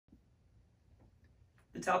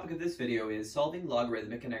The topic of this video is solving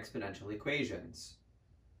logarithmic and exponential equations.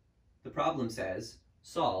 The problem says,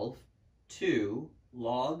 solve 2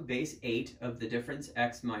 log base 8 of the difference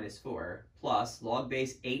x minus 4 plus log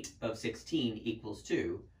base 8 of 16 equals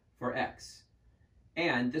 2 for x.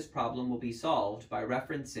 And this problem will be solved by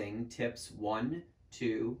referencing tips 1,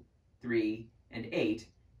 2, 3, and 8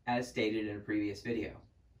 as stated in a previous video.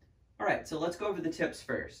 Alright, so let's go over the tips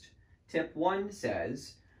first. Tip 1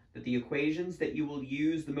 says that the equations that you will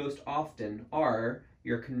use the most often are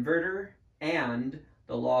your converter and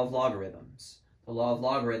the law of logarithms. The law of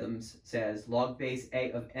logarithms says log base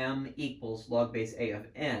a of m equals log base a of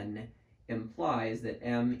n implies that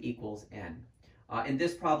m equals n. In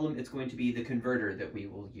this problem, it's going to be the converter that we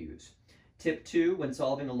will use. Tip 2, when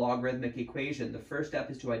solving a logarithmic equation, the first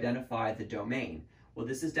step is to identify the domain. Well,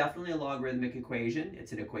 this is definitely a logarithmic equation.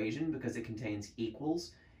 It's an equation because it contains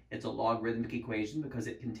equals. It's a logarithmic equation because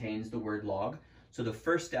it contains the word log. So the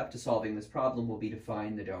first step to solving this problem will be to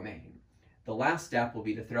find the domain. The last step will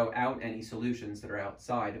be to throw out any solutions that are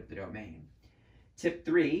outside of the domain. Tip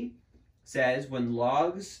 3 says when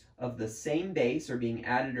logs of the same base are being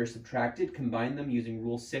added or subtracted, combine them using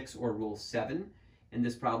Rule 6 or Rule 7. In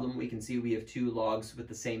this problem, we can see we have 2 logs with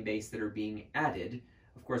the same base that are being added.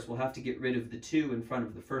 Of course, we'll have to get rid of the 2 in front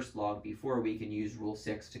of the first log before we can use Rule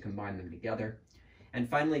 6 to combine them together. And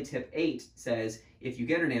finally, tip 8 says, if you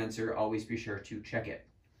get an answer, always be sure to check it.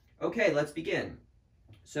 Okay, let's begin.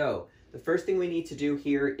 So, the first thing we need to do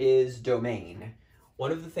here is domain.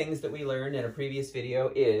 One of the things that we learned in a previous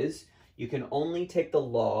video is you can only take the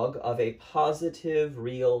log of a positive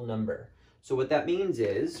real number. So what that means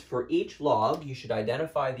is, for each log, you should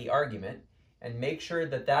identify the argument and make sure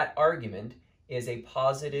that that argument is a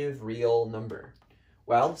positive real number.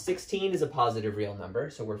 Well, 16 is a positive real number,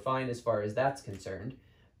 so we're fine as far as that's concerned,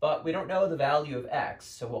 but we don't know the value of x,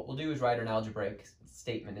 so what we'll do is write an algebraic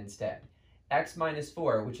statement instead. X minus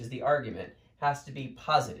 4, which is the argument, has to be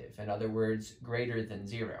positive, in other words, greater than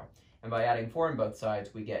 0. And by adding 4 on both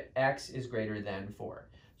sides, we get x is greater than 4.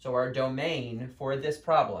 So our domain for this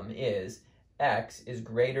problem is x is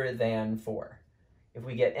greater than 4. If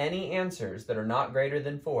we get any answers that are not greater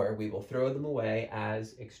than 4, we will throw them away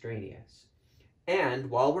as extraneous. And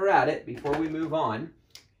while we're at it, before we move on,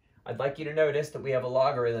 I'd like you to notice that we have a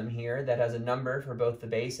logarithm here that has a number for both the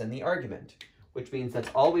base and the argument, which means that's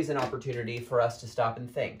always an opportunity for us to stop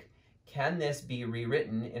and think, can this be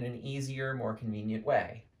rewritten in an easier, more convenient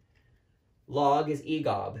way? Log is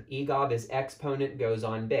EGOB. EGOB is exponent goes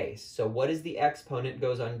on base. So what is the exponent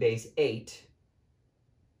goes on base 8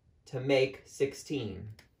 to make 16?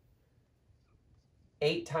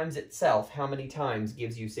 8 times itself, how many times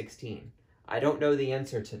gives you 16? I don't know the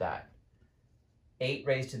answer to that. 8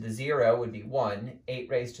 raised to the 0 would be 1. 8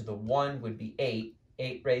 raised to the 1 would be 8.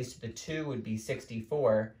 8 raised to the 2 would be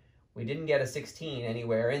 64. We didn't get a 16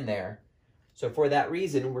 anywhere in there. So for that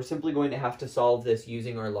reason, we're simply going to have to solve this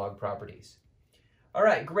using our log properties. All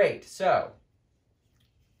right, great. So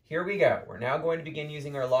here we go. We're now going to begin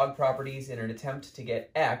using our log properties in an attempt to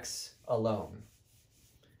get x alone.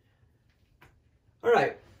 All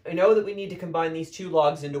right, I know that we need to combine these 2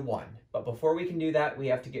 logs into 1. But before we can do that, we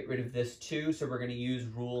have to get rid of this 2, so we're going to use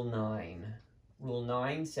Rule 9. Rule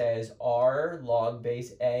 9 says r log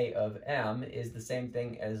base a of m is the same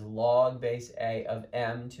thing as log base a of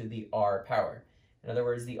m to the r power. In other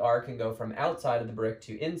words, the r can go from outside of the brick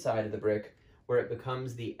to inside of the brick, where it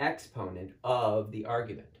becomes the exponent of the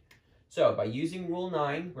argument. So by using Rule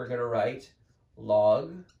 9, we're going to write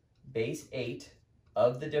log base 8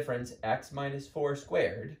 of the difference x minus 4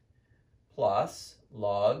 squared plus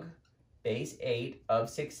log base 8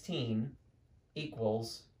 of 16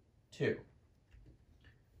 equals 2.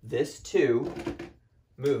 This 2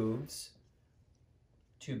 moves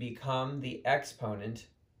to become the exponent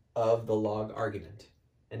of the log argument,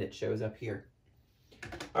 and it shows up here.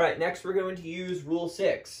 All right, next we're going to use Rule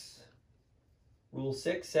 6. Rule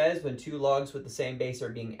 6 says when 2 logs with the same base are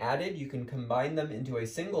being added, you can combine them into a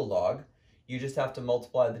single log. You just have to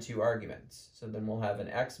multiply the 2 arguments. So then we'll have an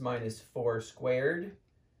x minus 4 squared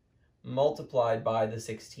multiplied by the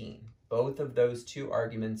 16. Both of those 2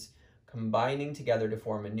 arguments combining together to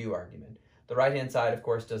form a new argument. The right-hand side, of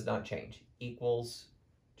course, does not change. Equals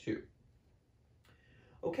 2.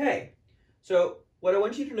 Okay, so what I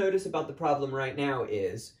want you to notice about the problem right now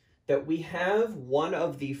is that we have one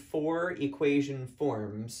of the 4 equation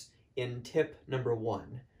forms in tip number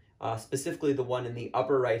 1, specifically the one in the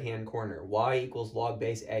upper right-hand corner, y equals log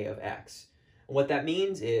base a of x. And what that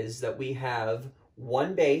means is that we have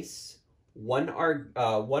one base, one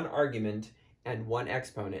argument, and one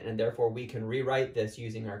exponent, and therefore we can rewrite this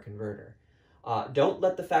using our converter. Don't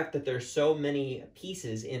let the fact that there's so many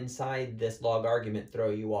pieces inside this log argument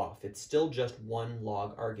throw you off. It's still just one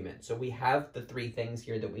log argument. So we have the three things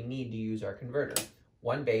here that we need to use our converter.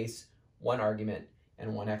 One base, one argument,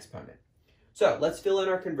 and one exponent. So let's fill in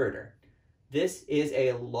our converter. This is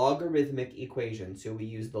a logarithmic equation, so we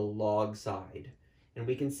use the log side. And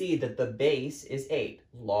we can see that the base is 8,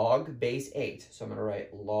 log base 8. So I'm going to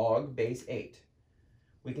write log base 8.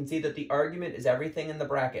 We can see that the argument is everything in the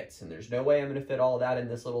brackets, and there's no way I'm going to fit all of that in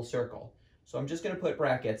this little circle. So I'm just going to put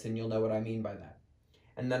brackets, and you'll know what I mean by that.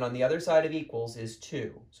 And then on the other side of equals is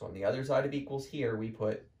 2. So on the other side of equals here, we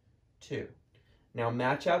put 2. Now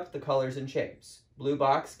match up the colors and shapes. Blue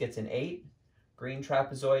box gets an 8, green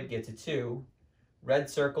trapezoid gets a 2, red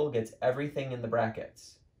circle gets everything in the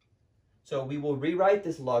brackets. So we will rewrite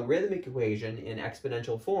this logarithmic equation in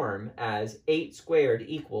exponential form as 8 squared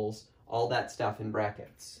equals all that stuff in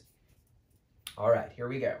brackets. All right, here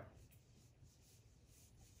we go.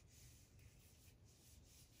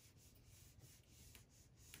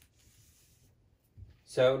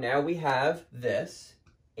 So now we have this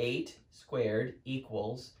 8 squared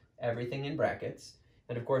equals everything in brackets.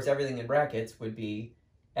 And of course, everything in brackets would be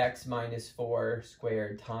x minus 4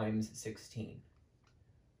 squared times 16.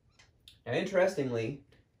 Now, interestingly,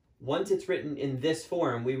 once it's written in this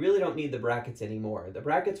form, we really don't need the brackets anymore. The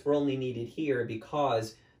brackets were only needed here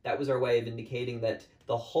because that was our way of indicating that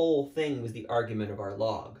the whole thing was the argument of our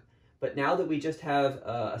log. But now that we just have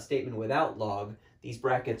a statement without log, these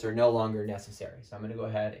brackets are no longer necessary. So I'm going to go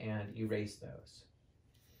ahead and erase those.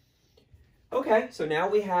 Okay, so now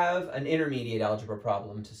we have an intermediate algebra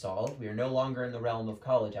problem to solve. We are no longer in the realm of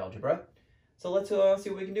college algebra. So let's see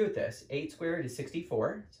what we can do with this. 8 squared is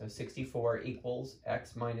 64, so 64 equals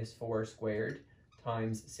x minus 4 squared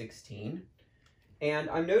times 16. And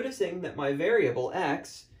I'm noticing that my variable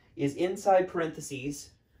x is inside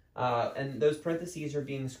parentheses, and those parentheses are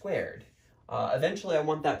being squared. Eventually I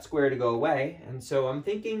want that square to go away, and so I'm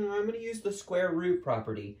thinking I'm going to use the square root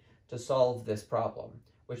property to solve this problem,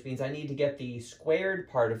 which means I need to get the squared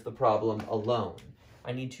part of the problem alone.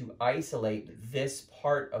 I need to isolate this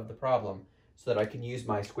part of the problem so that I can use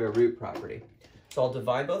my square root property. So I'll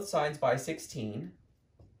divide both sides by 16.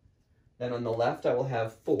 Then on the left I will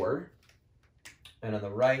have 4. And on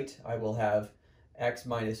the right I will have x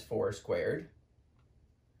minus 4 squared.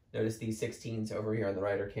 Notice these 16s over here on the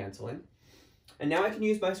right are canceling. And now I can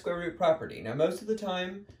use my square root property. Now most of the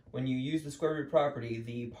time when you use the square root property,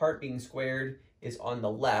 the part being squared is on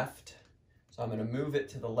the left. So I'm going to move it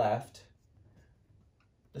to the left.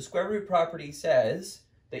 The square root property says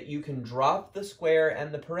that you can drop the square and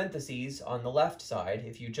the parentheses on the left side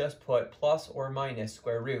if you just put plus or minus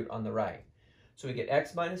square root on the right. So we get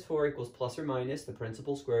x minus 4 equals plus or minus the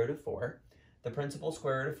principal square root of 4. The principal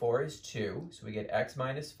square root of 4 is 2, so we get x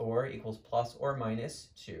minus 4 equals plus or minus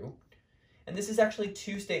 2. And this is actually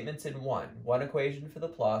two statements in one. One equation for the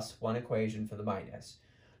plus, one equation for the minus.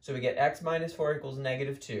 So we get x minus 4 equals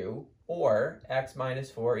negative 2, or x minus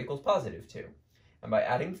 4 equals positive 2. And by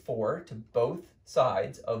adding 4 to both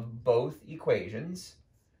sides of both equations,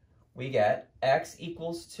 we get x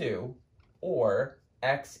equals 2 or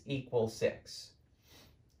x equals 6.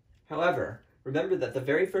 However, remember that the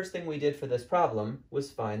very first thing we did for this problem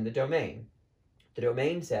was find the domain. The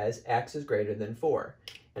domain says x is greater than 4.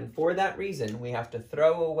 And for that reason, we have to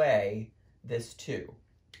throw away this 2.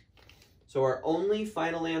 So our only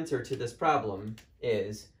final answer to this problem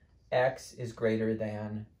is x is greater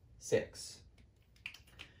than 6.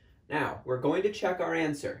 Now, we're going to check our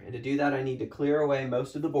answer, and to do that I need to clear away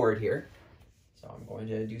most of the board here. So I'm going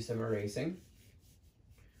to do some erasing.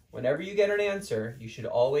 Whenever you get an answer, you should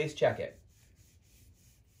always check it.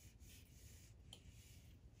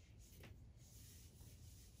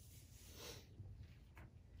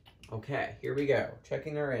 Okay, here we go,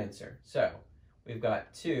 checking our answer. So, we've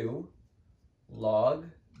got 2 log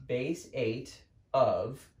base 8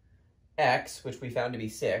 of x, which we found to be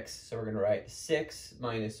 6, so we're going to write 6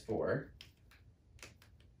 minus 4,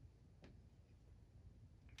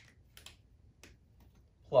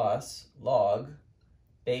 plus log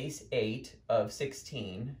base 8 of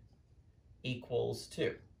 16 equals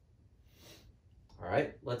 2. All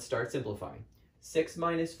right, let's start simplifying. 6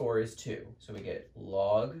 minus 4 is 2, so we get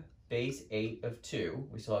log base 8 of 2,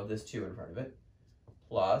 we still have this 2 in front of it,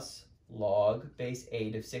 plus log base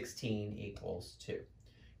 8 of 16 equals 2.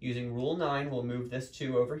 Using rule 9, we'll move this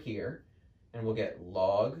 2 over here, and we'll get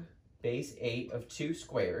log base 8 of 2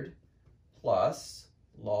 squared plus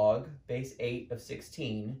log base 8 of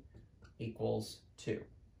 16 equals 2.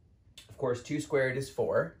 Of course, 2 squared is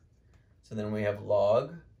 4, so then we have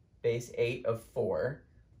log base 8 of 4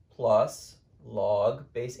 plus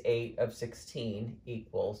log base 8 of 16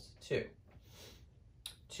 equals 2.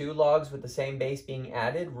 Two logs with the same base being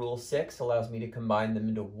added, rule 6 allows me to combine them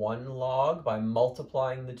into one log by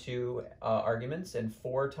multiplying the two arguments, and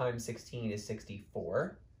 4 times 16 is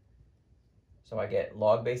 64. So I get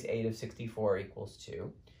log base 8 of 64 equals 2.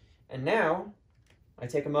 And now I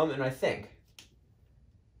take a moment and I think.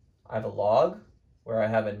 I have a log where I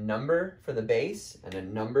have a number for the base and a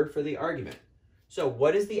number for the argument. So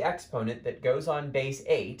what is the exponent that goes on base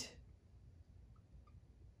 8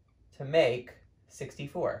 to make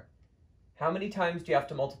 64? How many times do you have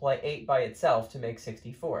to multiply 8 by itself to make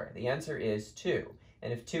 64? The answer is 2.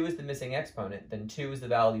 And if 2 is the missing exponent, then 2 is the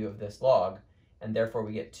value of this log, and therefore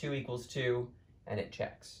we get 2 equals 2, and it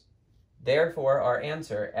checks. Therefore, our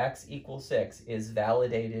answer, x equals 6, is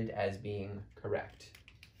validated as being correct.